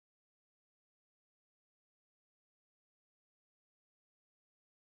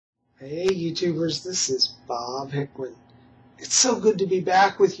Hey YouTubers, this is Bob Hickman. It's so good to be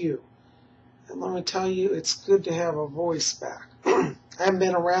back with you. And let me tell you, it's good to have a voice back. I haven't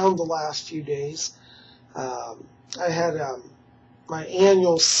been around the last few days. I had my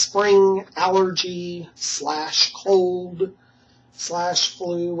annual spring allergy / cold /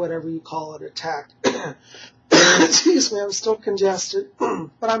 flu, whatever you call it, attack. Excuse me, I'm still congested,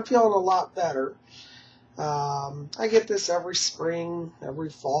 but I'm feeling a lot better. I get this every spring, every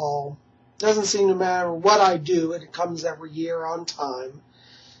fall. Doesn't seem to matter what I do, it comes every year on time,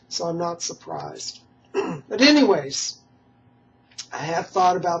 so I'm not surprised. But anyways, I have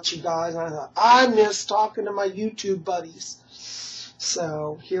thought about you guys, and I thought, I miss talking to my YouTube buddies.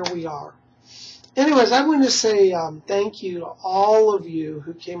 So here we are. Anyways, I want to say thank you to all of you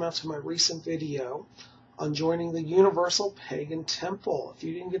who came out to my recent video on joining the Universal Pagan Temple. If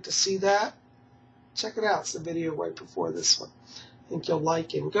you didn't get to see that, check it out. It's the video right before this one. I think you'll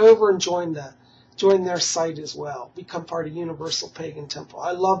like it. And go over and join their site as well. Become part of Universal Pagan Temple.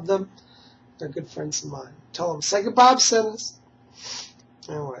 I love them. They're good friends of mine. Tell them, say good Bob sent us.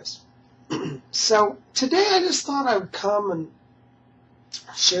 Anyways. So today I just thought I would come and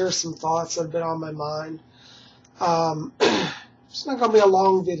share some thoughts that have been on my mind. It's not going to be a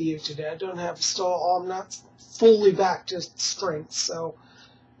long video today. I'm not fully back to strength, so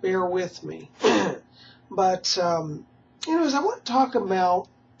bear with me. But, anyways, I want to talk about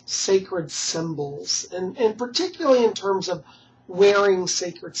sacred symbols, and particularly in terms of wearing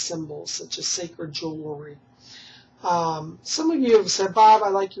sacred symbols, such as sacred jewelry. Some of you have said, Bob, I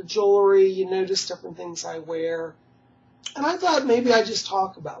like your jewelry. You notice different things I wear. And I thought maybe I'd just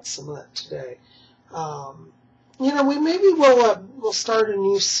talk about some of that today. We'll start a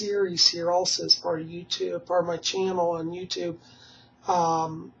new series here also as part of YouTube, part of my channel on YouTube.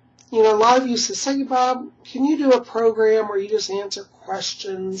 A lot of you say, Bob, can you do a program where you just answer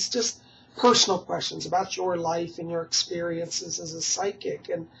questions, just personal questions about your life and your experiences as a psychic?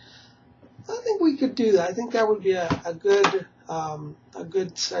 And I think we could do that. I think that would be a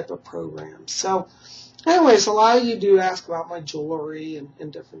good type of program. So, anyways, a lot of you do ask about my jewelry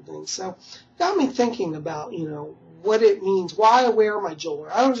and different things. So, it got me thinking about, what it means, why I wear my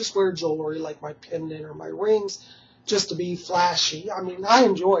jewelry. I don't just wear jewelry like my pendant or my rings just to be flashy. I mean, I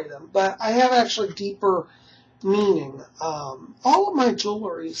enjoy them, but I have actually deeper meaning. All of my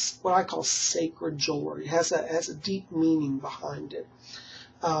jewelry is what I call sacred jewelry. It has a deep meaning behind it.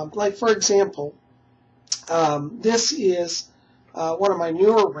 Like, for example, this is one of my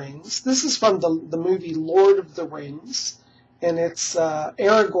newer rings. This is from the movie Lord of the Rings, and it's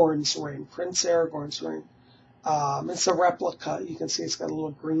Aragorn's ring, Prince Aragorn's ring. It's a replica. You can see it's got a little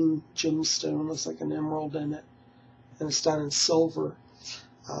green gemstone, looks like an emerald in it, and it's done in silver.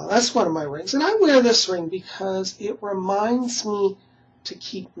 That's one of my rings. And I wear this ring because it reminds me to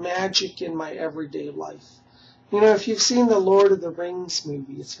keep magic in my everyday life. If you've seen the Lord of the Rings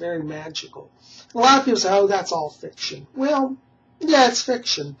movie, it's very magical. A lot of people say, oh, that's all fiction. Well, yeah, it's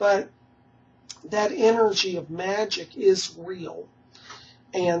fiction, but that energy of magic is real.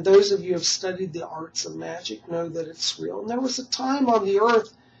 And those of you who have studied the arts of magic know that it's real. And there was a time on the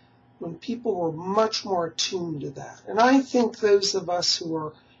earth when people were much more attuned to that. And I think those of us who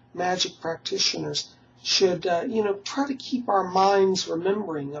are magic practitioners should, try to keep our minds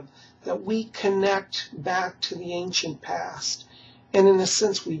remembering that we connect back to the ancient past. And in a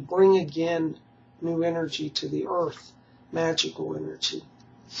sense, we bring again new energy to the earth, magical energy.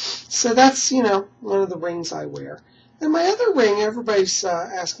 So that's, one of the rings I wear. And my other ring, everybody's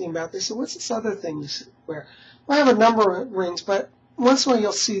asking about. They said, what's this other thing you wear? Well, I have a number of rings, but once in a while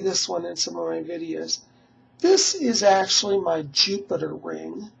you'll see this one in some of my videos. This is actually my Jupiter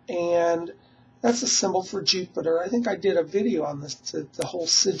ring, and that's a symbol for Jupiter. I think I did a video on this, the whole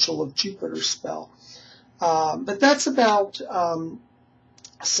sigil of Jupiter spell. But that's about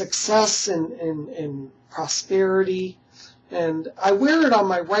success and prosperity. And I wear it on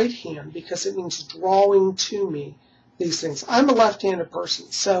my right hand because it means drawing to me these things. I'm a left-handed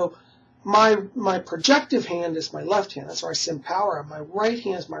person, so my projective hand is my left hand. That's where I send power out. My right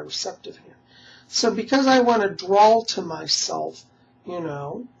hand is my receptive hand. So because I want to draw to myself,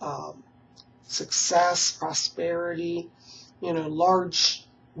 success, prosperity, large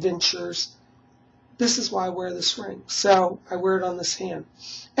ventures, this is why I wear this ring. So I wear it on this hand.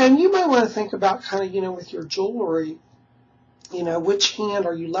 And you might want to think about kind of, with your jewelry, which hand,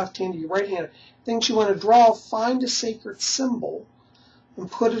 are you left-handed, are you right-handed? Things you want to draw, find a sacred symbol and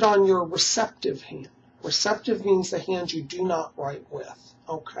put it on your receptive hand. Receptive means the hand you do not write with,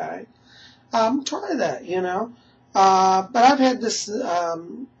 okay? Try that, But I've had this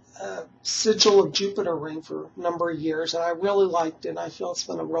sigil of Jupiter ring for a number of years, and I really liked it, and I feel it's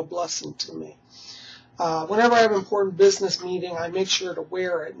been a real blessing to me. Whenever I have an important business meeting, I make sure to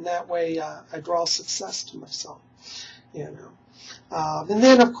wear it, and that way I draw success to myself, you know. And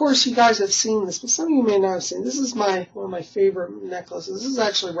then, of course, you guys have seen this, but some of you may not have seen. This is one of my favorite necklaces. This is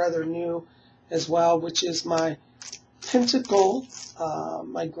actually rather new as well, which is my pentacle,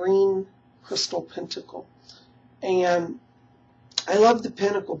 my green crystal pentacle. And I love the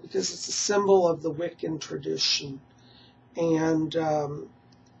pentacle because it's a symbol of the Wiccan tradition. And,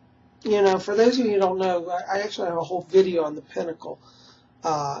 you know, for those of you who don't know, I actually have a whole video on the pentacle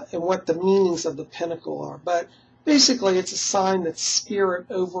and what the meanings of the pentacle are. But basically, it's a sign that spirit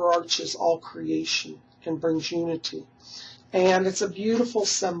overarches all creation and brings unity. And it's a beautiful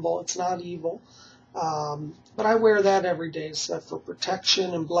symbol. It's not evil. But I wear that every day for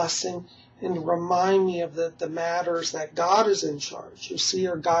protection and blessing and to remind me of the matters that God is in charge. You see,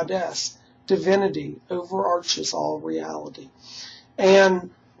 our goddess, divinity, overarches all reality. And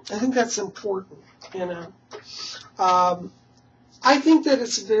I think that's important, you know. I think that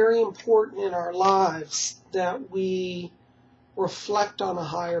it's very important in our lives that we reflect on a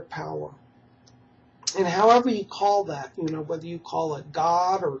higher power. And however you call that, you know, whether you call it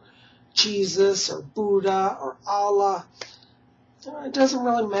God or Jesus or Buddha or Allah, you know, it doesn't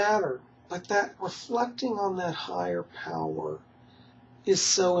really matter. But that reflecting on that higher power is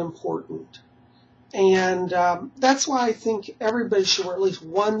so important. And that's why I think everybody should wear at least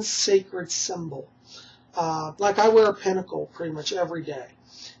one sacred symbol. Like I wear a pentacle pretty much every day.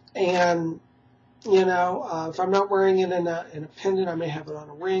 And, you know, if I'm not wearing it in a pendant, I may have it on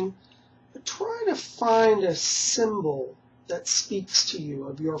a ring. But try to find a symbol that speaks to you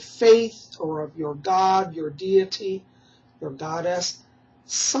of your faith or of your God, your deity, your goddess,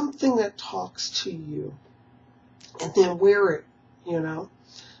 something that talks to you. And then wear it, you know.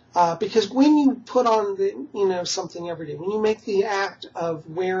 Because when you put on something every day, when you make the act of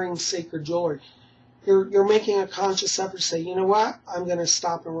wearing sacred jewelry, you're making a conscious effort to say, you know what, I'm going to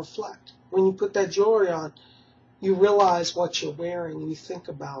stop and reflect. When you put that jewelry on, you realize what you're wearing and you think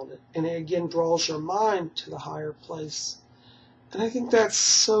about it. And it again draws your mind to the higher place. And I think that's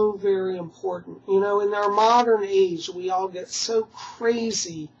so very important. You know, in our modern age, we all get so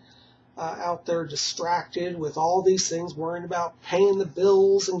crazy out there distracted with all these things, worrying about paying the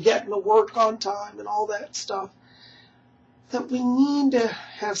bills and getting to work on time and all that stuff, that we need to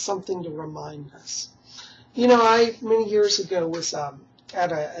have something to remind us. You know, I many years ago was I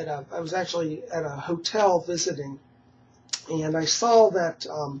was actually at a hotel visiting, and I saw that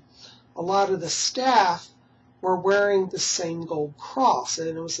a lot of the staff were wearing the same gold cross,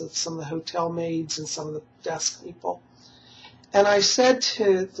 and it was some of the hotel maids and some of the desk people. And I said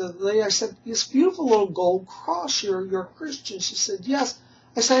to the lady, I said, this beautiful little gold cross, you're a Christian. She said, yes.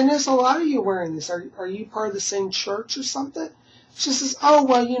 I said, I noticed a lot of you wearing this. Are you part of the same church or something? She says, oh,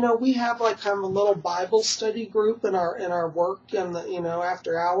 well, you know, we have like kind of a little Bible study group in our work and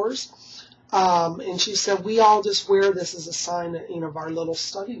after hours. And she said, we all just wear this as a sign of our little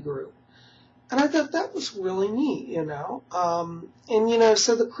study group. And I thought that was really neat, you know.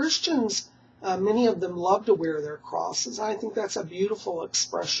 So the Christians, many of them love to wear their crosses. I think that's a beautiful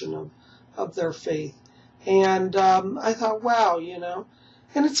expression of their faith. And I thought, wow, you know.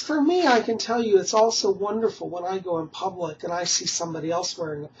 And it's for me, I can tell you, it's also wonderful when I go in public and I see somebody else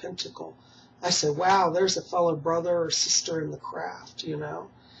wearing a pentacle. I say, wow, there's a fellow brother or sister in the craft, you know.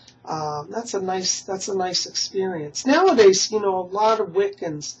 That's a nice experience. Nowadays, you know, a lot of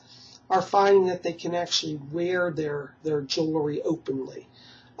Wiccans are finding that they can actually wear their jewelry openly.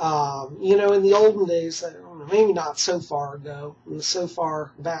 You know, in the olden days, I don't know, maybe not so far ago, so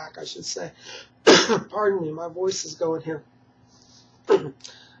far back, I should say. Pardon me, my voice is going here.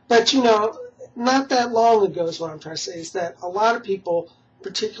 But, you know, not that long ago is what I'm trying to say, is that a lot of people,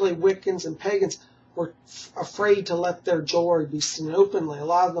 particularly Wiccans and pagans, were afraid to let their jewelry be seen openly. A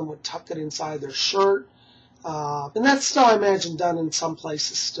lot of them would tuck it inside their shirt. And that's still, I imagine, done in some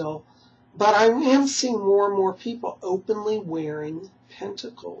places still. But I am seeing more and more people openly wearing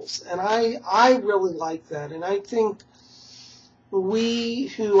pentacles. And I really like that. And I think we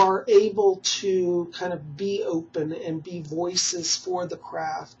who are able to kind of be open and be voices for the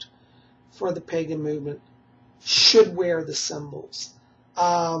craft, for the pagan movement, should wear the symbols.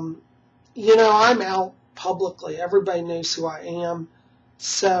 You know, I'm out publicly. Everybody knows who I am.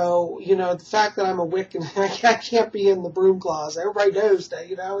 So, you know, the fact that I'm a Wiccan, I can't be in the broom closet. Everybody knows that,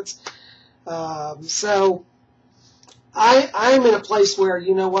 you know. It's so I'm in a place where,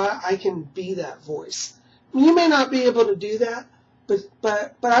 you know what, I can be that voice. You may not be able to do that,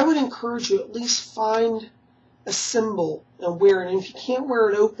 but I would encourage you at least find a symbol and wear it. And if you can't wear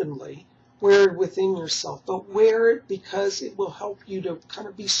it openly, wear it within yourself, but wear it because it will help you to kind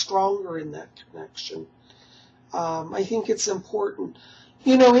of be stronger in that connection. I think it's important.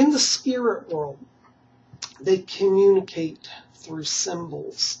 In the spirit world, they communicate through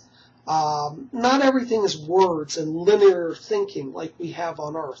symbols. Not everything is words and linear thinking like we have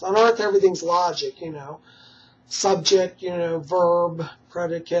on earth. On earth, everything's logic, subject, verb,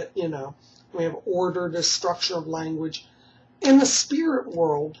 predicate, we have order, the structure of language. In the spirit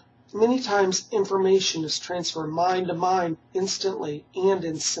world, many times information is transferred mind to mind instantly and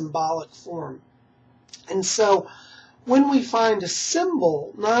in symbolic form. And so when we find a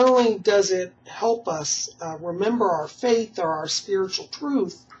symbol, not only does it help us remember our faith or our spiritual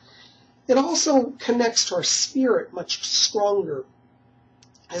truth, it also connects to our spirit much stronger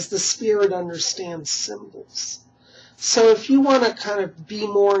as the spirit understands symbols. So if you want to kind of be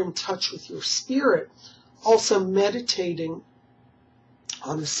more in touch with your spirit, also meditating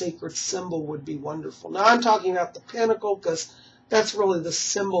on a sacred symbol would be wonderful. Now I'm talking about the pentacle because that's really the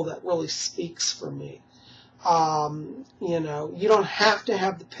symbol that really speaks for me. You don't have to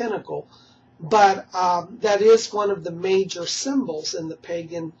have the pentacle, but that is one of the major symbols in the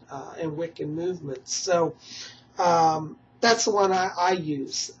pagan and Wiccan movements. So that's the one I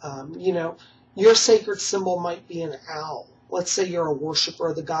use. Your sacred symbol might be an owl. Let's say you're a worshiper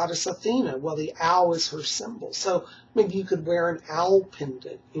of the goddess Athena. Well, the owl is her symbol. So maybe you could wear an owl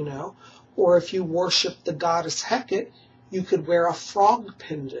pendant, Or if you worship the goddess Hecate, you could wear a frog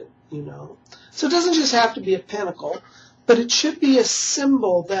pendant, So it doesn't just have to be a pentacle, but it should be a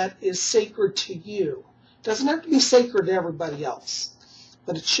symbol that is sacred to you. It doesn't have to be sacred to everybody else,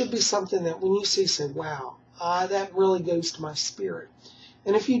 but it should be something that when you see, say, wow, that really goes to my spirit.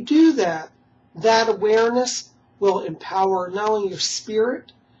 And if you do that, that awareness will empower not only your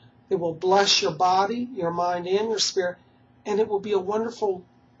spirit, it will bless your body, your mind, and your spirit, and it will be a wonderful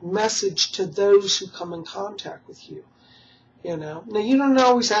message to those who come in contact with you. Now you don't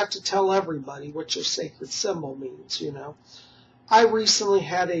always have to tell everybody what your sacred symbol means, I recently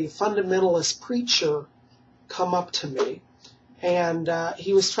had a fundamentalist preacher come up to me, and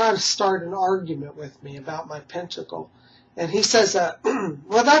he was trying to start an argument with me about my pentacle. And he says,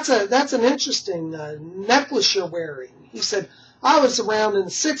 well, that's an interesting necklace you're wearing. He said, I was around in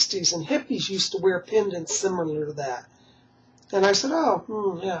the 60s, and hippies used to wear pendants similar to that. And I said,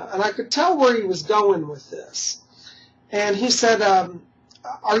 yeah. And I could tell where he was going with this. And he said,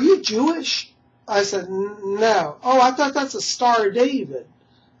 are you Jewish? I said, no. Oh, I thought that's a Star of David.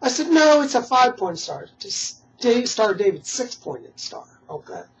 I said, no, it's a 5-point star. Star of David, 6-pointed star.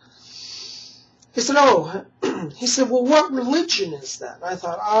 Okay. He said, he said, well, what religion is that? And I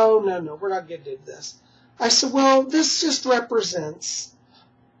thought, no, we're not getting into this. I said, well, this just represents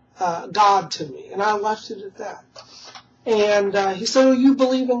God to me. And I left it at that. And he said, oh, you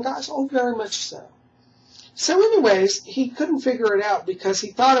believe in God? Oh, very much so. So anyways, he couldn't figure it out because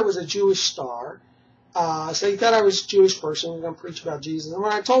he thought it was a Jewish star. So he thought I was a Jewish person. We're going to preach about Jesus. And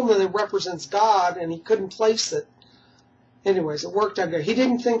when I told him that it represents God and he couldn't place it, anyways, it worked out good. He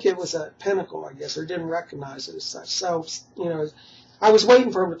didn't think it was a pentacle, I guess, or didn't recognize it as such. So, I was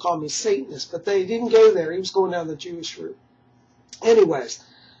waiting for him to call me Satanist, but they didn't go there. He was going down the Jewish route. Anyways,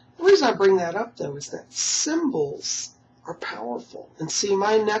 the reason I bring that up, though, is that symbols are powerful. And see,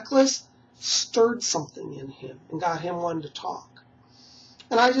 my necklace stirred something in him and got him wanting to talk.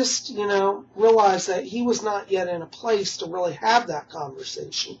 And I just, realized that he was not yet in a place to really have that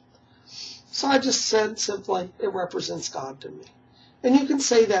conversation. So I just said simply, it represents God to me. And you can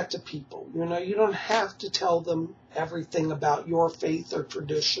say that to people. You don't have to tell them everything about your faith or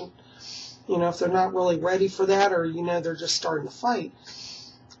tradition. If they're not really ready for that, or, they're just starting to fight.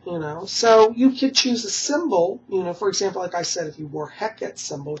 So you could choose a symbol, for example, like I said, if you wore Hecate's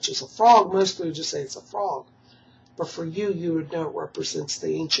symbol, which is a frog, most people would just say it's a frog. But for you, you would know it represents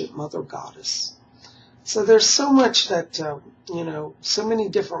the ancient mother goddess. So there's so much that, so many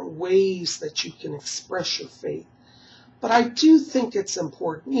different ways that you can express your faith. But I do think it's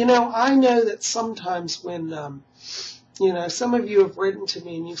important. I know that sometimes when, some of you have written to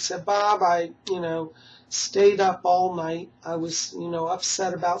me and you've said, Bob, I, stayed up all night. I was,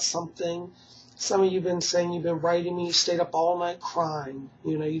 upset about something. Some of you have been saying you've been writing me, you stayed up all night crying.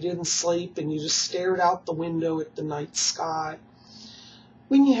 You didn't sleep and you just stared out the window at the night sky.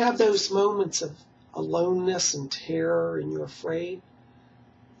 When you have those moments of aloneness and terror and you're afraid,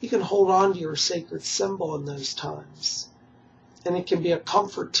 you can hold on to your sacred symbol in those times. And it can be a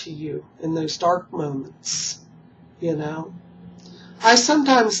comfort to you in those dark moments, I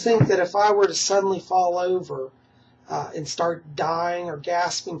sometimes think that if I were to suddenly fall over and start dying or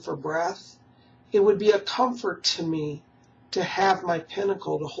gasping for breath, it would be a comfort to me to have my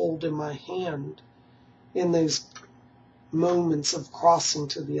pinnacle to hold in my hand in those moments of crossing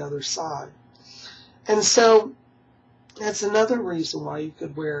to the other side. And so that's another reason why you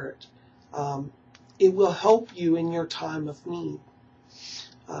could wear it. It will help you in your time of need.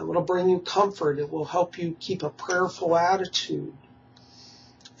 It'll bring you comfort. It will help you keep a prayerful attitude.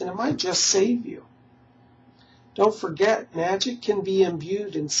 And it might just save you. Don't forget, magic can be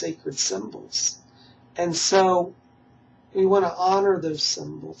imbued in sacred symbols. And so we want to honor those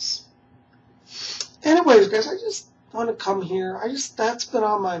symbols. Anyways, guys, I just want to come here. That's been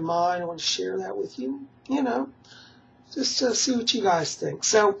on my mind. I want to share that with you, just to see what you guys think.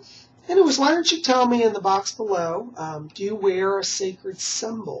 So, anyways, why don't you tell me in the box below, do you wear a sacred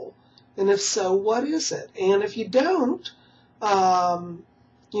symbol? And if so, what is it? And if you don't, and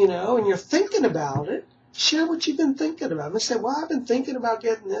you're thinking about it, share what you've been thinking about. And say, well, I've been thinking about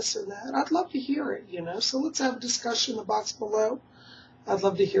getting this or that. I'd love to hear it, So let's have a discussion in the box below. I'd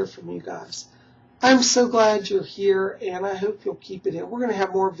love to hear from you guys. I'm so glad you're here, and I hope you'll keep it in. We're going to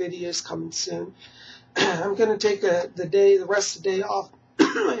have more videos coming soon. I'm going to take the rest of the day off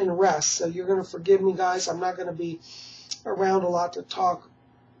and rest. So you're going to forgive me, guys. I'm not going to be around a lot to talk,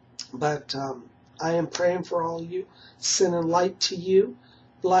 but I am praying for all of you, sending light to you,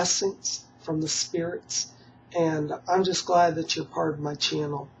 blessings from the spirits, and I'm just glad that you're part of my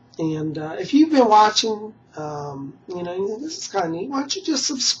channel. And if you've been watching, you think this is kind of neat, why don't you just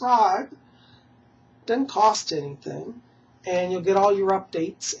subscribe? Doesn't cost anything, and you'll get all your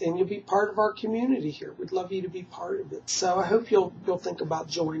updates, and you'll be part of our community here. We'd love you to be part of it. So I hope you'll think about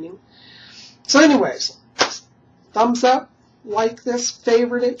joining. So anyways, thumbs up, like this,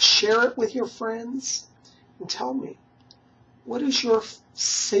 favorite it, share it with your friends, and tell me, what is your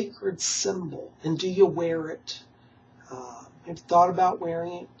sacred symbol, and do you wear it? Have you thought about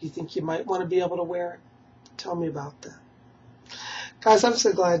wearing it? Do you think you might want to be able to wear it? Tell me about that. Guys, I'm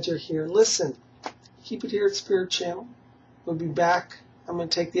so glad you're here. Listen, keep it here at Spirit Channel. We'll be back. I'm going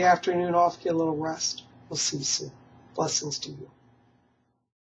to take the afternoon off, get a little rest. We'll see you soon. Blessings to you.